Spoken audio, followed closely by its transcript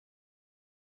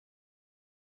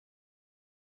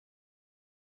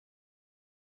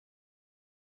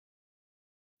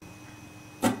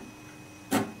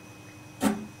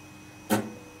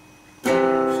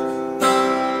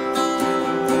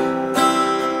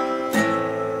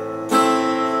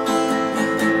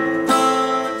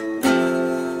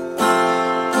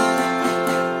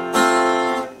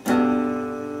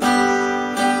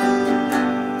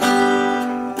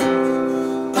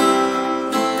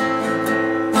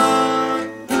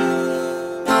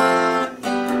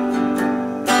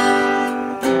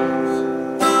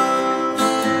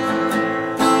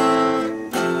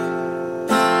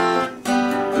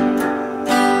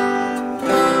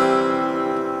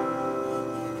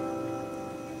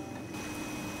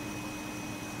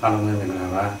အားလုံးပဲမင်္ဂလာ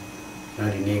ပါကျွန်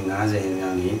တော်ဒီနေ့50မြော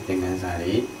က်နေ့သင်ခန်းစာ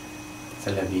တွေဆ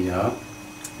က်လက်ပြီးတော့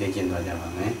လေ့ကျင့်သွားကြပါ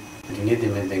မယ်ဒီနေ့သ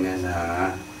င်မယ့်သင်ခန်းစာ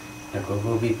ကတကုတ်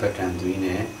ကုတ်ပြီးပတ်တန်3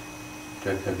နဲ့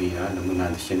တွဲခတ်ပြီးတော့နမူနာ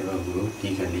သရှင်တစ်ပုဒ်ကိုဒီ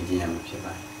ကလေ့ကျင့်ရမှာဖြစ်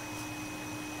ပါတယ်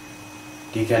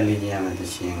ဒီကလေ့ကျင့်ရမယ့်သ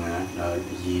ရှင်ကတော့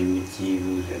ရေးမကြည့်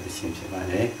ဘူးဆိုတဲ့သရှင်ဖြစ်ပါ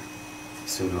တယ်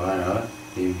ဆိုတော့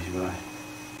ဒီဖြစ်ပါ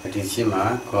တယ်ဒီရှင်မှာ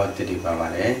ခေါ်တိပါပါ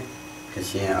တယ်သ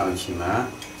ရှင်အောက်ရှိမှာ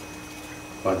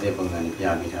ခေါ်တဲ့ပုံစံနဲ့ပြ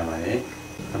ပေးထားပါတယ်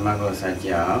။အမှတ်ကိုစကြ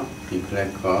အောင်ဒီ flag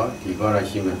ကိုဒီကောရ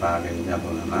ရှိမပါကြတဲ့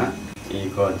ပုံစံမှာဒီ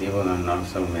ကောဒီပုံစံနောက်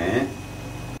ဆုံးမယ်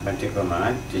။ပတ်တစ်ကမှာ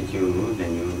တကျူည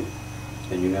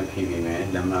ညနဲ့ဖြည့်ပြီးမယ်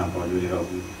။လက်မပေါ်လို့တော့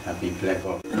ဒါဒီ flag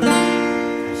ကို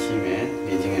ရှိမယ်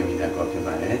ဒီချင်းရဲ့မိသားကောဖြစ်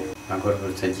ပါတယ်။အခု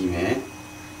ကိုစကြည့်မယ်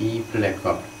။ e flag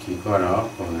ကိုဒီကောတော့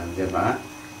ပုံစံပြပါ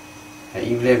။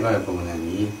 e flag ကိုပုံစံ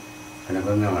ကြီးခဏ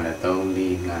ကောမြောက်လာတယ်3 4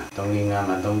 5မှာ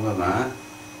3ခွက်မှာ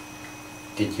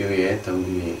တကျိုးရဲ့3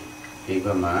ကျိုးရဲ့ဒီဘ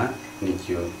က်မှာ2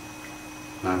ကျိုး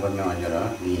5ဘက်မြောက်ကျတော့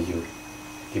4ကျိုး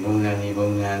ဒီပုံစံဒီပုံ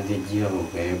စံတကြည့်တော့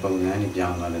ပဲပုံစံนี่ပြော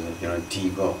င်းသွားလို့ဆိုကျွန်တော်ဒီ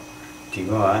ကော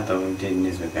က3တင်း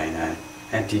နဲ့ဆိုကြိုင်တာ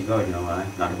ဒီကောကျွန်တော်က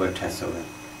နောက်တစ်ပတ်ထပ်ဆိုတယ်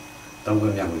3ဘ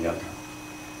က်မြောက်ကိုရောက်တာ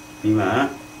ပြီးမှ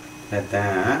လက်တ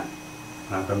န်း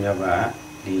က5ဘက်မြောက်က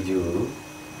4ကျိုး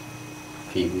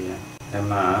ဖြည့်ပြီးဓမ္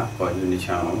မပေါ်ယူနေ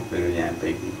ချောင်းပြေလို့ရရင်ပိ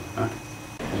တ်ပြီးနော်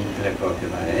ဒီလက်ကောဖြစ်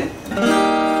ပါတယ်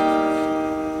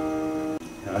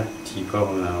ဒီကော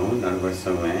ပုံစံကိုနောက်တစ်ပတ်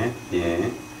ဆုံးမယ်ပြင်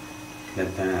လ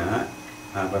က်တန်းက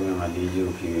အားပတ်မှာ၄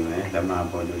ကျိုးဖြည့်ပြီးမယ်လက်မ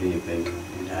ပေါ်လူလေးပြင်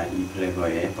ပြီးဒါ e flag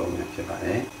ရဲ့ပုံစံဖြစ်ပါတ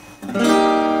ယ်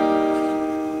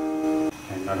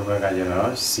နောက်တစ်ပတ်ကကျတော့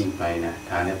c minor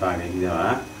ဒါနဲ့ပါနေပြီး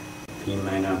တော့ b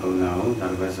minor ပုံစံကိုနော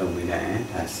က်တစ်ပတ်ဆုံးပြီးလိုက်ရင်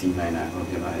ဒါ c minor ကို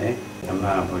ဖြစ်ပါတယ်လက်မ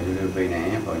ပေါ်လူလေးပြင်နေ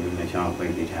ပေါ်လူနဲ့ချောင်းပြ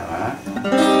င်ပြီးထားပါ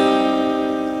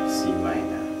c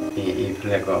minor A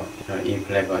flag ကို A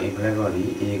flag ကိုဒီ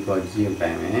A ကိုကြည့်ပြ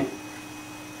မယ်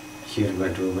ရှေ့ဘ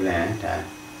က်တူပလန်ဒါ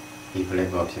A flag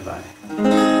ကိုဖြစ်ပါတယ်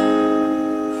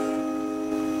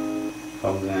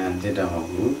ပုံစံတက်တော့မဟုတ်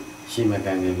ဘူးရှေ့မက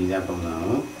န်ငယ်ပြီးသားပုံစံ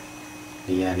ကို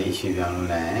ဒီရလေးရှေ့ပြောင်းလို့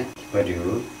လိုက်ဒီဘက်တူ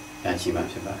ရရှိမှ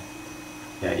ဖြစ်ပါတယ်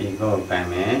ဒါ A ကိုပြန်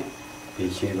မယ်ဒီ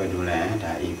ရှေ့ဘက်တူလိုက်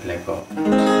ဒါ A flag ကို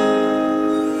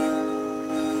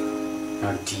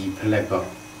နောက် D flag ကို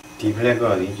ဒီ flag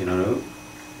ကိုဒီကျွန်တော်တို့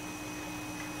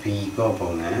B ကော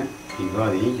ပုံစံ B ကော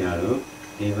ဒီကျွန်တော်တို့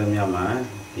ဒီဘက်မြောက်မှာ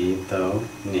ဒီ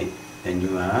3နှစ်တညူ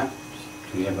က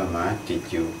သူရဲ့ဘက်မှာတ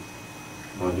ကျူ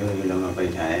ပေါ်ကျိုးရလုံးမပိ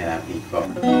တ်ထားတဲ့ B ကော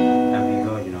B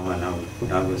ကောကျွန်တော်ကနောက်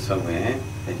ကိုဆုပ်မယ်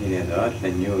ဒီနေ့တော့လ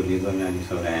က်ညိုးလေးကောများဒီ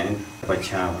ဆုပ်လိုက်ပ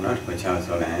ချာပေါ့နော်ပချာ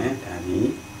ဆုပ်လိုက်ဒါဒီ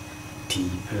D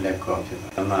flag ကောဖြစ်ပါ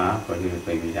အမှပေါ်ကျိုး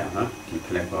ပိတ်ပြီးတာနော်ဒီ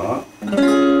flag ကော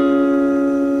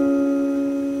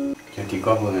ဒီ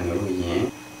ကောပုံစံကိုရင်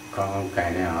ကောင်းက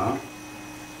င်နေအောင်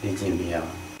လေ့ကျင့်ပြရအော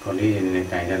င်။ခေါ်လေးတွေနဲ့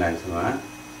ကြိုင်တက်လိုက်ဆိုတာ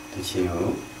တချင်းကို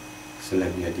ဆက်လ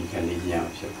က်ပြီးဒီခက်လေ့ကျင့်အော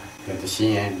င်ဖြစ်ပါတယ်။တချ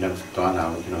င်းရဲ့လောက်သွားတာ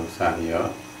ကိုကျွန်တော်စပြီးတော့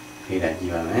ခေလိုက်ကြ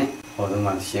ည့်ပါမယ်။ဟောဆုံး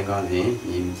မှာတချင်းကောင်းစဉ်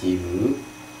ရေးကြည့်ဘူး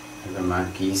။ဒါမှ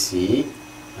key C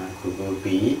ခုကို B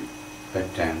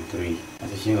pattern 3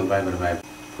တချင်းကိုပိုက်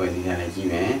ဖွဲ့စည်းရလည်းကြည့်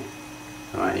မယ်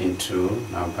။intro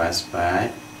နောက် bass by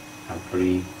pre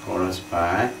chorus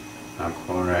by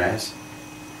chorus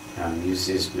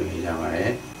uses လို့ရေးကြပါတ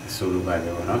ယ်solo by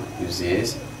ပဲပေါ့နော် uses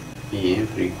ပြီးရင်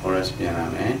pre chorus ပြန်လာ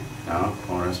မယ်နောက်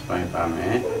chorus ပိုင်းပါမ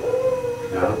ယ်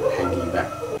နောက် hanging back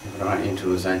ဒါက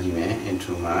intro စကြည့်မယ်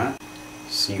intro မှာ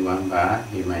C1 bar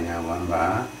A minor 1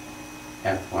 bar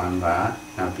F1 bar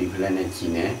နောက် B flat နဲ့ကြ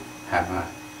ည့်နေ half bar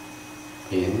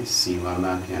ပြီးရင် C1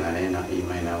 bar ပြန်လာတယ်နောက် A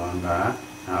minor 1 bar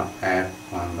နောက်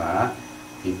F1 bar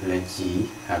B flat G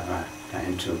half bar ဒါ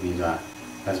intro ပြီးတော့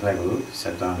bass bar ကိုဆ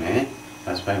က်သွားမယ်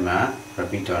bass bar မှာ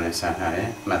repeater နဲ့ဆက်ထားတယ်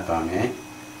မှတ်သွားမယ်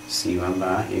C1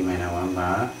 bar A minor 1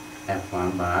 bar F1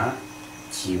 bar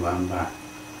G1 bar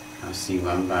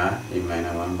C1 bar A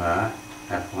minor 1 bar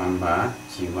F1 bar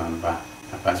G1 bar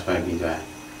bass bar ပြီးတော့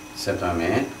ဆက်သွားမ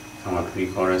ယ်ဆောင်း pre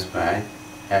chorus by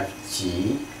FG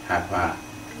half bar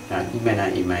E minor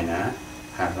A minor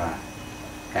half bar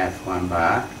F1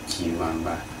 bar G1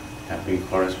 bar pre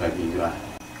chorus by ပြီးတော့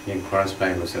ဒီ chorus by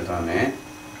ကိုဆက်သွားမယ်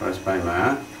chorus by မှာ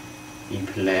E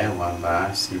flat 1 bar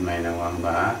C minor 1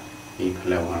 bar E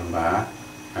flat 1 bar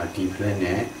D flat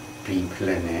နဲ့ B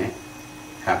flat နဲ့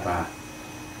half bar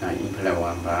E flat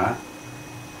 1 bar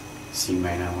C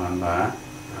minor 1 bar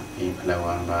E flat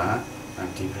 1 bar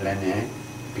D flat နဲ့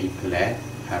B flat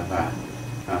half bar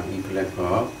E flat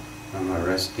ကို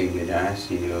resting guitar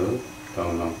 0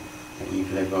 3လုံး E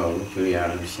flat ကိုကျွေးရ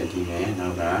လို့ရှင်းတည်မယ်နော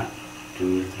က်က2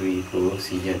 3 4 C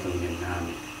ရက်3ရက်နားမ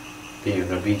ယ်ပြီးတော့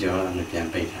repeat ကြောင်းလည်းပြန်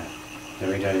ပိတ်ထား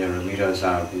repeater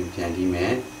စာကိုပြန်ကြည့်မ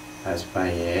ယ် bass by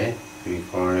ရဲ့ pre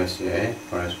chorus ရဲ့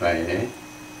chorus by ရဲ့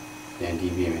ပြန်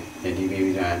တီးပေးမယ်ပြန်တီးပေး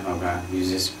ပြီးတော့ဟောက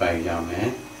music spike ရောက်မယ်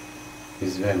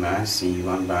music မှာ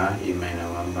C1 bar A minor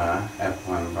 1 bar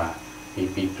F1 bar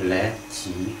B flat G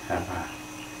half bar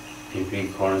B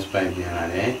chorus spike ပြန်လာ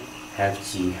တယ် F G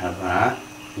half bar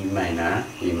E minor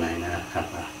half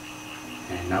bar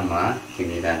နောက်မှာဒီ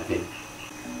နေ့တာတစ်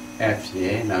F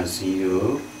ရဲ့နောက်0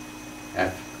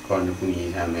 F ကောတစ်ခု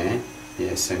ရေးထားမယ်ဒီ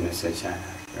အစနစ်ဆက်ချ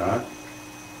တာတော့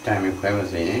time ခွဲ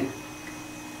လို့ဆိုရင်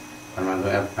ပထမ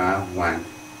ဆုံး F က1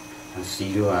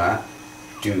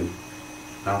 0က2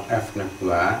နောက် F နှစ်ခု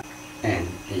က N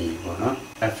A ပေါ့နော်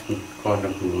F ကောတ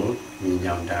စ်ခုကိုမြင်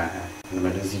ကြောင်တာနံပါ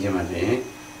တ်2စီးချက်မှာဆိုရင်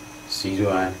0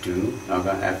က2နောက်က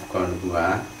F ကောတစ်ခုက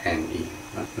N A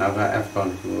နောက်က F ကော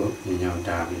တစ်ခုကိုမြင်ကြောင်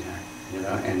တာပြီးတာဒါ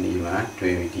တော့ N A မှာတွဲ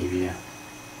ပြီးတီးပြရ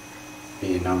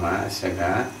ပြီးနောက်မှာအဆက်က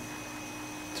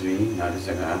3နောက်တစ်ဆ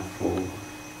က်က4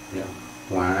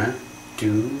 1 2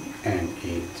 and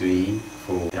 3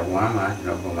 4ဒါ1မှာ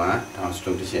ကျွန်တော်ပုံမှာ down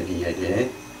stroke တစ်ချက်တီးရတယ်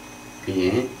ပြီးရ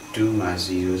င်2မှာ0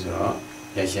ဆိုတော့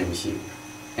ရက်ချက်မရှိဘူး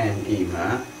and မှာ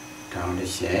down တ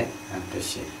စ်ချက် up တစ်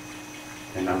ချက်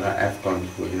ဒါနောက်က F ကော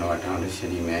ကိုကျွန်တော် down တစ်ချက်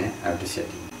တီးမယ် up တစ်ချက်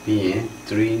တီးပြီးရင်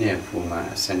3နဲ့4မှာ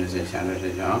ascending ချလို့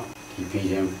တဲ့ကြောင့်ဒီပြီး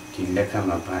ရင်ဒီလက်ခတ်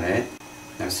မှာပါတဲ့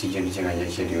နောက် section တစ်ချက်ကရ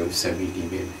က်ချက်တွေကိုဆက်ပြီးတီး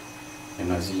ပေးမယ်ကျွန်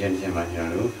တော် section တစ်ချက်မှာကျွန်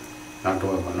တော်တို့နောက်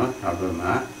တော့ပေါ့နော်နောက်တော့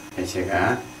မှာရက်ချက်က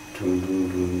ဒူ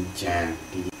ဂျန်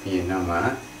ဒီပြီးရင်နောက်မှာ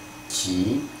G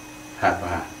ဟာ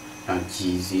ပါနောက်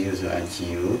G0 ဆိုတာ G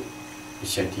ကိုတ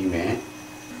စ်ချက်တီးမယ်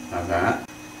နောက်က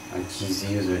G0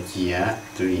 ဆို G က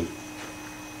3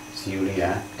 0လေးက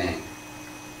N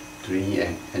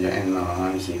 3N အဲကြောင့် N မှာဘာမှ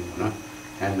မရှိဘူးเนาะ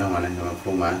အဲနောက်မှာလည်းကျွန်တော်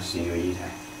4မှာ0ရေး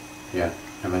ထားပြီးတော့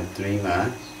နံပါတ်3မှာ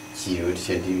G ကိုတစ်ချ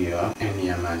က်တီးပြီးတော့ N နေ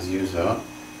ရာမှာ0ဆိုတော့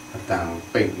အတန်ကို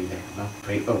ပိတ်ပြီးတယ်เนาะ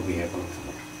break up ပြီးရပုံစံ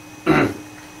ပေါ့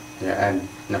အဲ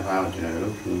နှစ်ပါးကိုကျွန်တော်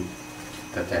တို့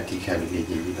တတ်တီးခတ်ပြီးလေ့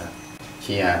ကျင့်ကြည့်ပါ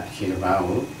ခြေတစ်ပါး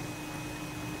ကို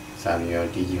စာပြီးတော့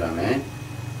တီးကြည့်ပါမယ်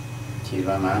ခြေတစ်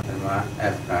ပါးမှာပထမ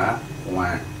F က1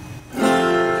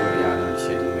ကျိုးရအောင်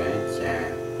ခြေတီးမယ်ကျန်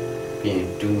ပြီးရင်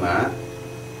2မှာ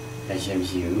လက်ရှိမ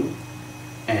ရှိဘူး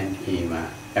and A မှာ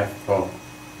F4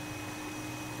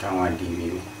 တောင်းဝတီး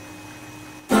ပြီး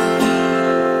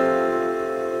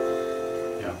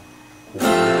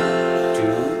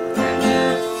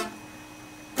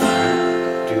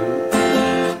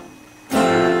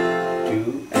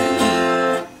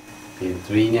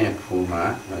3နဲ့4မှာ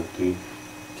ဒီ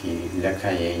လက်ခ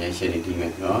တ်ရဲ့ရရှိတဲ့ဒီ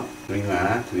မဲ့เนาะ3မှာ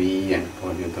3 and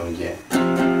 4မျိုးသုံးချက်4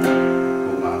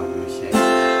မှာလို့ရှိရင်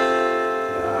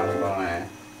အားလုံးပေါင်းရင်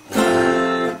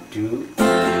2 3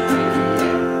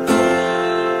 and 4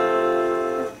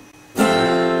 2 and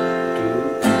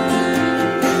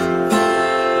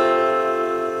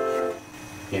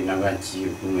 3 and 4နောက်က G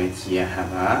ကိုမဲ့ G ရဟာ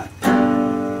ပါ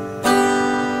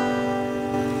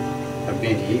အပြ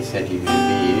င်ဒီစက်တီ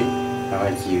ပြီးနော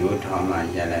က် G ကိုထောင်းမှ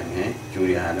ရလိုက်မယ်ကျိုး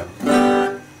ရတော့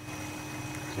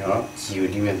ကျော် G ကို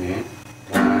ဒီမဲ့ဆိုရင်1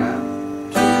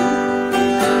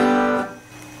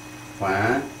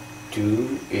 2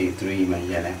 3မှ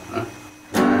ရလိုက်နော်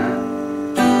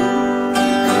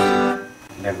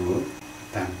လက်ကို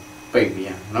တန်ပိတ်ပြရ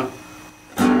နော်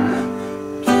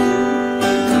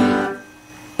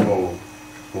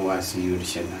ဟိုက C ကိုတစ်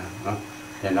ချက်နာနော်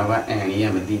ဒါနောက်က N လေးက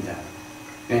မသိတာ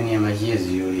N နေရာမှာရှိတဲ့0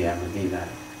လေးကမသိတာ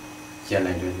ရက်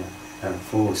လိုက်တော့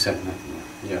4 set နဲ့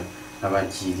ညအဘ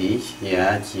G ဒီရ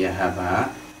G ဟာပါ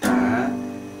4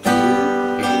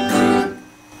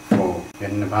ဘ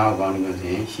ယ်နှပါးပေါင်းလို့ဆို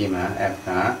ရင်ရှေ့မှာ F က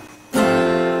2 3 1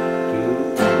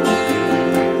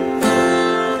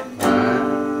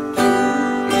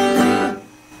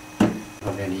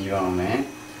 2 3 ဒီရောမယ်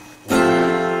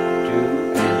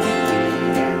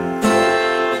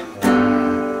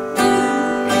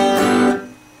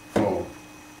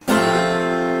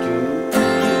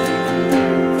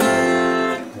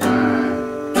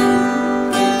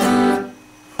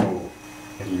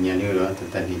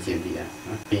တက်ပြီးကျင့်ပြီးတာ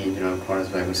နော်ပြီးရင်ကျွန်တော် chorus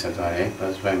by ကိုဆက်သွားတယ်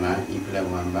chorus by မှာ E flat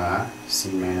 1 bar C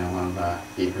minor 1 bar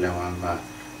A flat 1 bar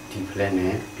D flat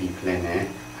နဲ့ B flat နဲ့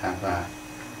half bar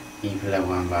E flat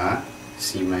 1 bar C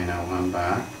minor 1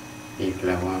 bar A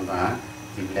flat 1 bar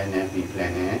D flat နဲ့ B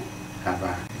flat နဲ့ half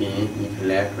bar ပြီးရင် E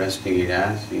flat respirator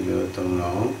 0 3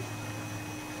လုံး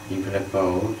E flat ကို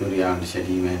ဒုတိယတစ်ချက်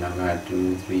ဒီမယ်နောက်က2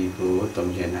 3 4 3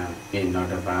ချက်နာပြီးနောက်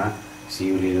တစ်ပါးC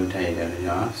လေးလို့ထည့်ရတယ်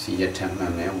ကြောင့် C ရထပ်မှ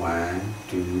တ်မယ်1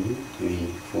 2 3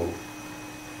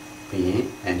 4ပြီးရင်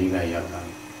anti ဘက်ရောက်သွား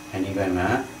ပြီ anti ဘက်မှာ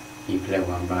E flat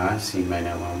 1 bar C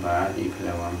minor 1 bar E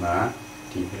flat 1 bar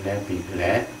D flat B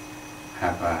flat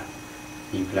half bar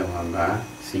E flat 1 bar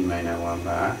C minor 1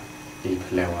 bar D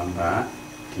flat 1 bar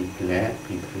D flat B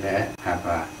flat half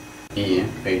bar ပြီးရင်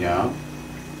ပိတ်တော့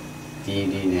ဒီ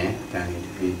လေးနဲ့တန်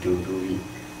လေးတူ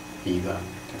ပြီးသွား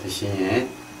တခြင်းရဲ့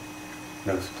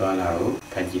လောက်သွားလာကို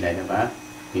ဖတ်ကြည့်လိုက်တော့ပါ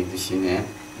ဒီတခြင်းနဲ့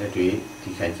လက်တွေဒီ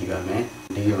ခတ်ကြည့်ပါမယ်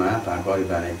ဒီမှာဘာကောဒီ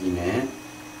ပါလဲကြည့်မယ်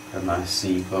ပမာ C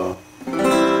ကော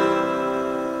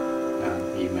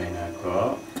B minor ကော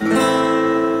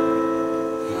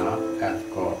နောက် F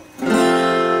ကော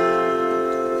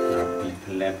နောက် B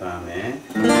flat ပါမယ်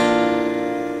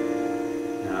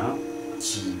နောက် G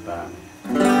ပါမယ်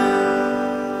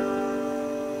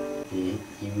ဒီ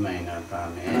E minor ပါ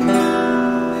မယ်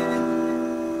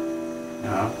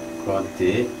နောက် chord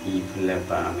E flat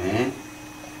ပါမယ်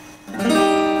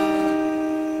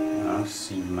နောက် C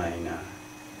minor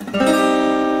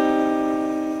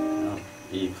နောက်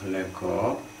E flat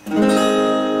chord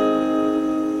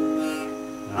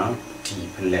နောက် D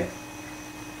flat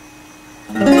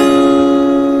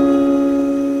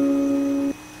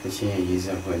တခြင်းရေးစ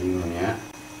ပ်ဖွဲ့စည်းမှုများ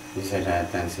ရေးစပ်တာ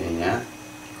တန်ဆင်ညာ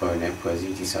ခေါ်တဲ့ဖွဲ့စ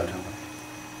ည်းတည်ဆောက်ထားပါ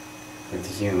တယ်တ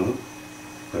ခြင်းကို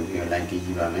ဖွဲ့ပြီးလိုက်ကြ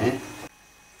ည့်ပါမယ်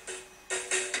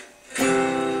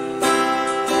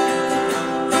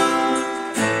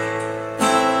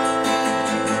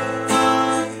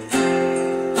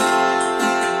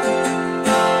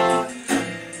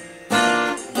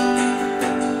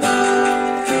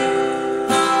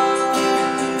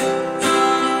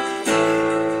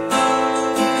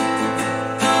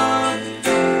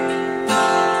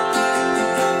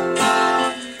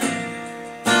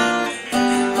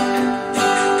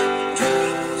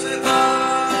Say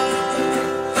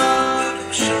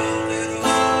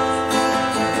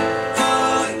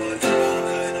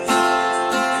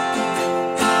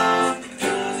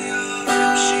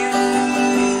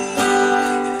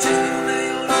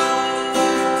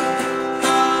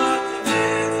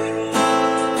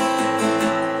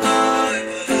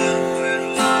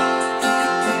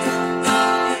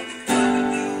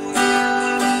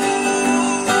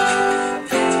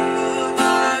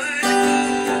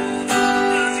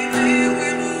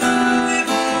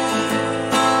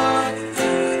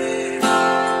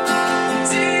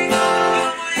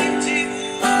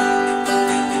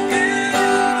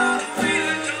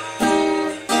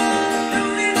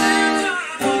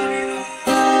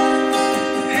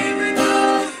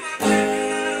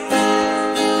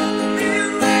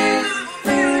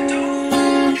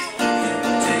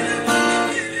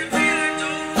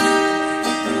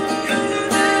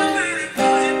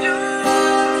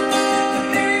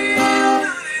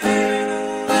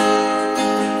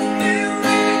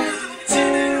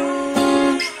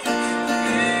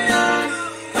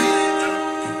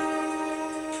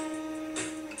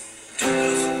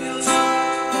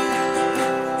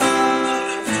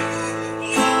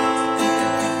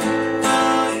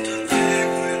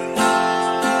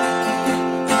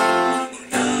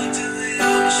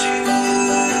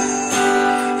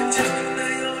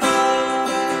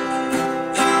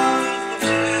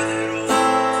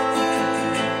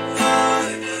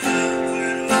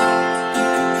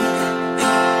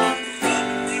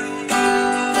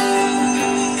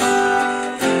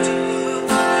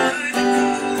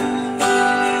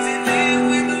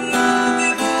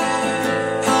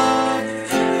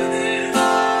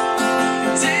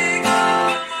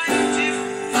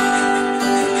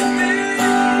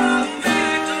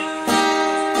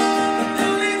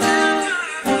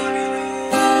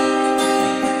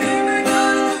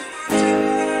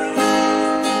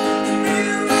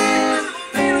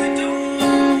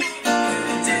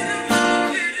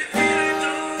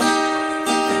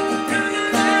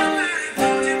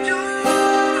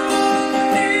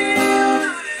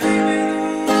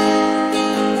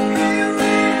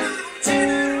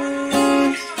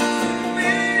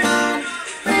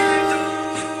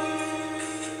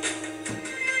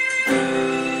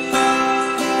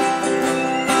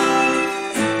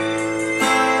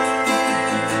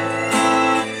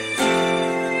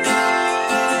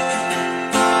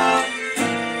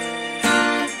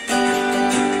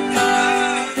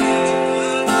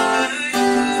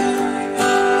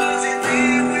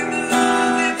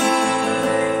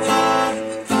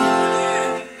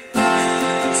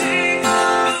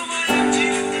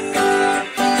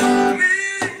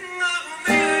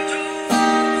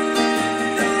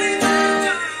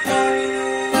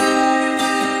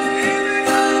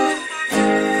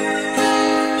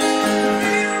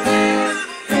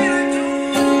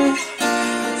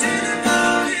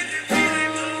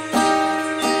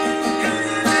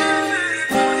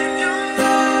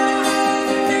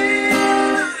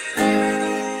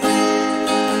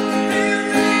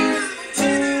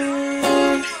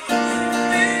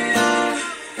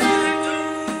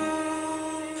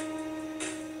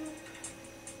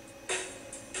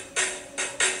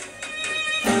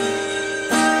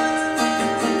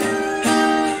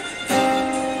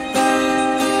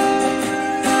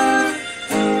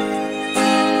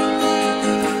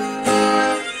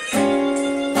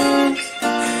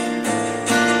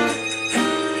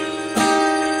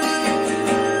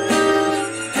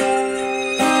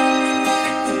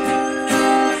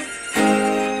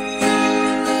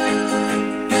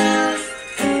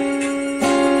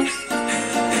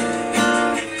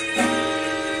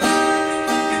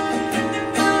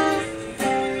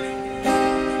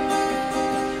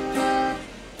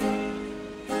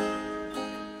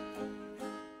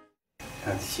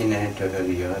ထွက်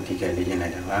ပြီးတော့ဒီကလေးကျင်လို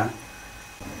က်တာပါ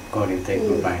ကိုယ်လေးသိ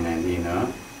ကိုပိုင်နိုင်ပြီးတော့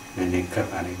နည်းနည်းခက်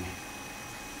ပါလိမ့်မယ်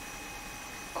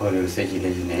ကိုယ်လေးစိတ်ကြည်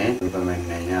လေးနဲ့ဘုပ္ပမ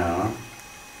နိုင်ရအောင်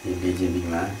ဒီလေးကျင်ပြီး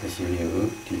မှတရှိလေးကို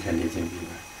ဒီကလေးကျင်ပြီး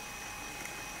ပါ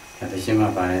တရှိမှ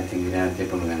ပါတဲ့သင်္ကေတပြ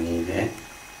ပုံစံလေးနဲ့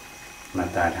မ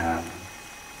တတ်ထား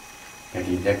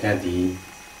ဒီတက်ကဒီ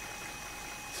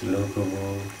စလိုကို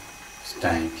စ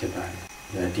တိုင်ဖြစ်ပါ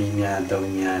တယ်ဒီများသုံး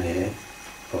များတဲ့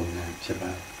ပုံစံဖြစ်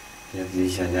ပါတယ်ဒီ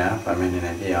ရှာကြပါမယ်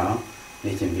နဲ့ပြအောင်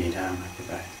လေ့ကျင့်ပေးထားမှာဖြစ်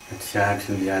ပါတယ်အခြား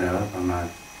ထူးခြားတော့ဘာမှ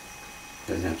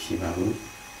တော့မရှိပါဘူး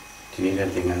ဒီနေ့တဲ့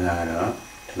သင်ခန်းစာကတော့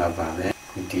ဒီလောက်ပါပဲ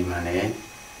ဒီမှာလည်း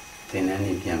သင်တန်း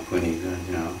လေးပြန်ဖွင့်နေပြီးတော့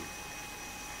ကျွန်တော်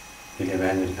ဒီလိုပဲ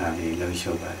ဒီခါလေးလှုပ်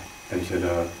ရှုပ်ပါတယ်လှုပ်ရှုပ်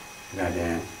တော့ဒါလ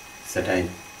ည်းစတိုက်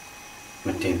မ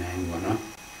တင်နိုင်ဘူးပေါ့နော်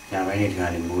ညာဘက်ဒီခါ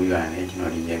လေးမိုးရွာနေကျွန်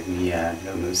တော်ဒီရက်ကြီးက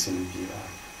လှုပ်လို့စင်ပြီးပါ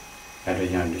အဲ့တော့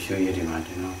ကျွန်တော်တချို့ရက်တွေမှာ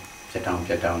ကျွန်တော်ပြ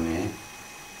တ်တောင်းနဲ့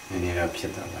နည်းနည်းတော့ဖြ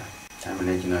စ်တော့ပါဒါမှလ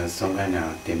ည်းကျွန်တော်ဆုံးခိုင်းတာ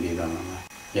တင်ပေးပါမှာပါ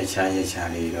ရက်ချ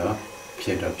လေးတော့ဖြ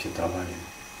စ်တော့ပါလိမ့်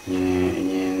မယ်အ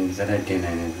ရင်စတိုက်တင်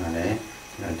နိုင်တယ်ဆိုတော့လည်း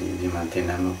ကျွန်တော်ဒီမှာတင်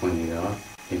နိုင်မပွင့်နေတော့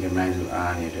ဒီကမိုင်းဆို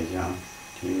အားနေတဲ့ကြောင့်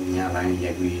ဒီညပိုင်းရ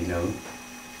က်ကြီးလို့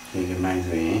ဒီကမိုင်း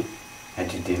ဆိုရင်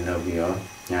editing လုပ်ပြီးတော့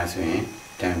ညဆိုရင်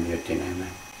တန်းပြီးတင်နိုင်မ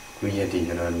ယ်ခုရက်ဒီ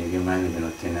ကျတော့ဒီကမိုင်းဆိုကျွန်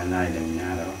တော်တင်နိုင်လိုက်တယ်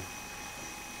များတော့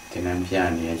တင်နိုင်ပြ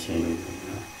နေတဲ့အချိန်လေးဆို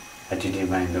တော့ editing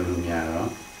ပိုင်းလုပ်လို့များတော့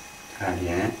ခါပြ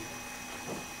န်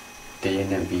တရက်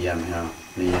နဲ့ပြီးရမယ်ဟော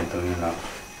2ရက်3ရက်လောက်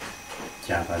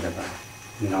ကြာပါတယ်ပါ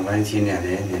နောက်ပိုင်းချင်းနဲ့လ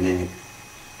ည်းနည်းနည်း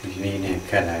ဒီလေးနဲ့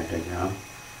ခက်လာတဲ့ကြောင့်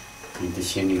ဒီတ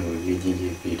ရှင်းတွေကိုလေ့ကျင့်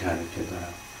ရေးပေးထားတယ်ဖြစ်သွား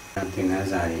တာသင်ခန်း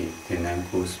စာတွေသင်တန်း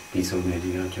course ပြီးဆုံးနေ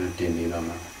ပြီးတော့ကျွန်တော်တင်ပေးပါ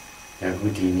မှာအခု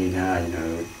ဒီနေ့ထားကျွန်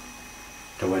တော်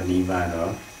တဝက်နီးပါ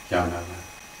တော့ရောက်လာပါ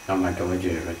နောက်မှတဝက်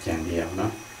ကျွေတော့ကြံပြရအောင်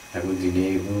နော်အခုဒီ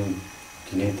နေ့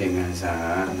သင်ခန်းစာ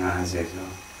50ဆို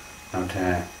နောက်ထ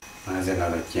ပ်50လော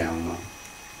က်တော့ကြံအောင်နော်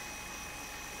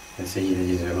စိတ်ရည်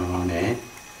ရည်ဆိုတော့ကောင်းတယ်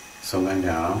ဆုံးခံ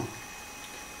တော့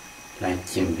လိုက်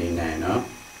ကျင့်ပေးနိုင်နော်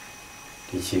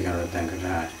ဒီခြေကတော့တန်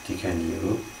ခါဒီခက်ကြီး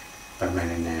ကိုပတ်မှန်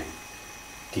နဲ့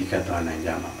ဒီခက်သွားနိုင်ကြ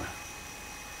မှာပါ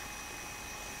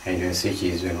အဲဒီစိတ်ရ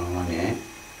ည်ဆိုတော့ကောင်းတယ်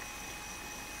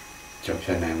ကြောက်ဖြ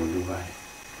တ်နိုင်မှုလိုပါ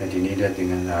တယ်ဒီနေ့တဲ့သင်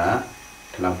ခန်းစာ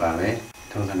ဒီလောက်ပါပဲ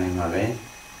ထုံးစံနိုင်ပါပဲ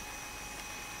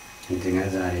ဒီသင်ခ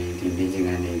န်းစာတွေဒီလေ့ကျင့်ခ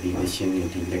န်းတွေဒီသရှင်းတွေ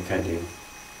ဒီလက်ခတ်တွေ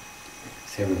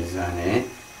စေဝိဇာနဲ့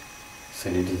စ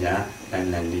နစ်တကျလို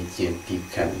က်လေ့ကျင့်ဒီ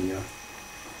ခတ်ပြီးတော့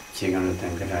ခြေကတော့တ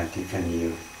န်ခါဒီခတ်ကြီး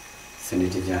ကိုစန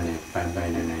စ်တကျနဲ့ပို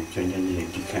င်နိုင်ကျွမ်းကျင်ကြီး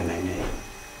ဒီခတ်နိုင်တဲ့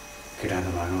ကြရသ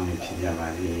မားကောင်းတွေဖြစ်ကြပါ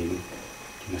စေ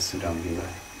ဒီမှာဆုတောင်းပေးပါ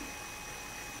တယ်